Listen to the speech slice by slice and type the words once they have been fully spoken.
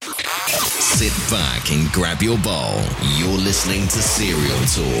Sit back and grab your bowl. You're listening to Cereal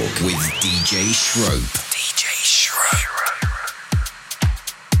Talk with DJ Schroep. DJ Schroep.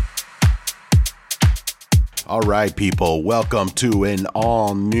 All right, people, welcome to an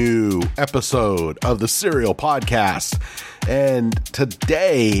all-new episode of the Cereal Podcast. And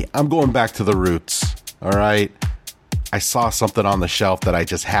today, I'm going back to the roots, all right? I saw something on the shelf that I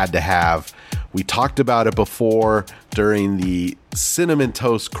just had to have. We talked about it before during the Cinnamon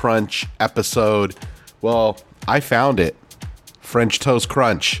Toast Crunch episode. Well, I found it. French Toast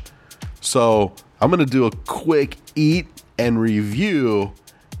Crunch. So I'm going to do a quick eat and review,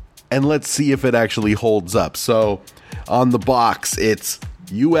 and let's see if it actually holds up. So on the box, it's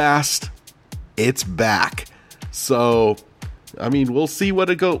 "You asked, it's back." So, I mean, we'll see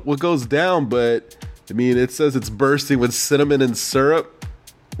what goes down, but I mean, it says it's bursting with cinnamon and syrup.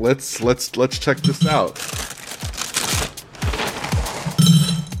 Let's check this out.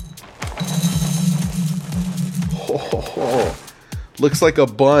 Oh, looks like a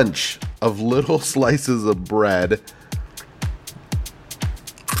bunch of little slices of bread.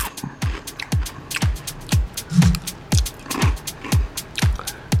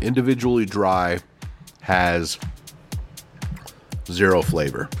 Individually dry, has zero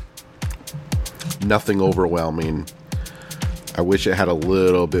flavor. Nothing overwhelming. I wish it had a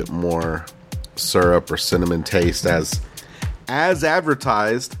little bit more syrup or cinnamon taste as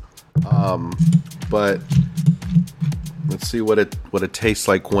advertised. But let's see what it tastes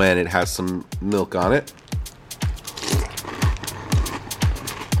like when it has some milk on it.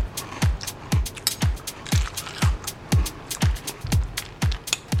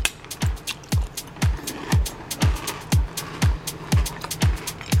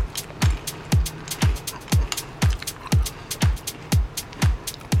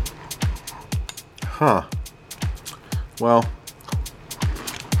 Huh. Well,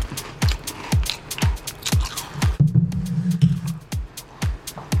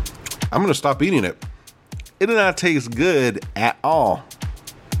 I'm going to stop eating it. It did not taste good at all.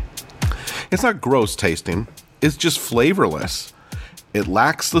 It's not gross tasting. It's just flavorless. It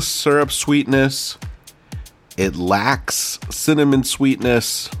lacks the syrup sweetness. It lacks cinnamon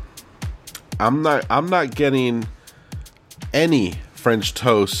sweetness. I'm not getting any French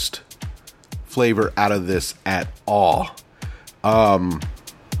toast flavor out of this at all.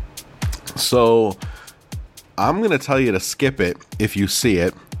 So I'm going to tell you to skip it if you see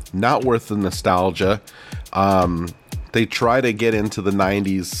it. Not worth the nostalgia. They try to get into the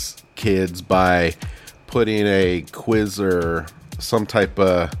 90s kids by putting a quiz or some type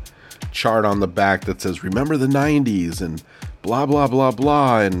of chart on the back that says, remember the 90s and blah, blah, blah,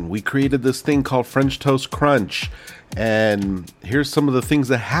 blah. And we created this thing called French Toast Crunch. And here's some of the things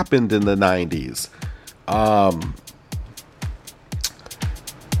that happened in the 90s.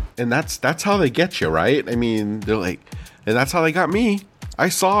 And that's how they get you, right? I mean, they're like, and that's how they got me. I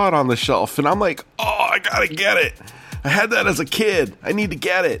saw it on the shelf, and I'm like, oh, I gotta get it. I had that as a kid. I need to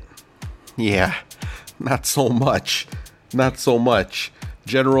get it. Yeah, not so much. Not so much.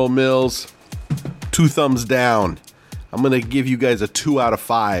 General Mills, 2 thumbs down. I'm gonna give you guys a 2 out of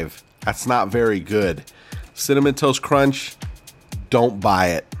 5. That's not very good. Cinnamon Toast Crunch, don't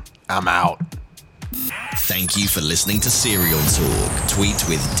buy it. I'm out. Thank you for listening to Cereal Talk. Tweet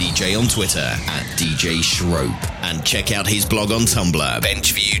with DJ on Twitter at DJ Schroep. And check out his blog on Tumblr,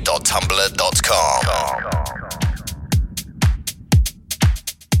 benchview.tumblr.com.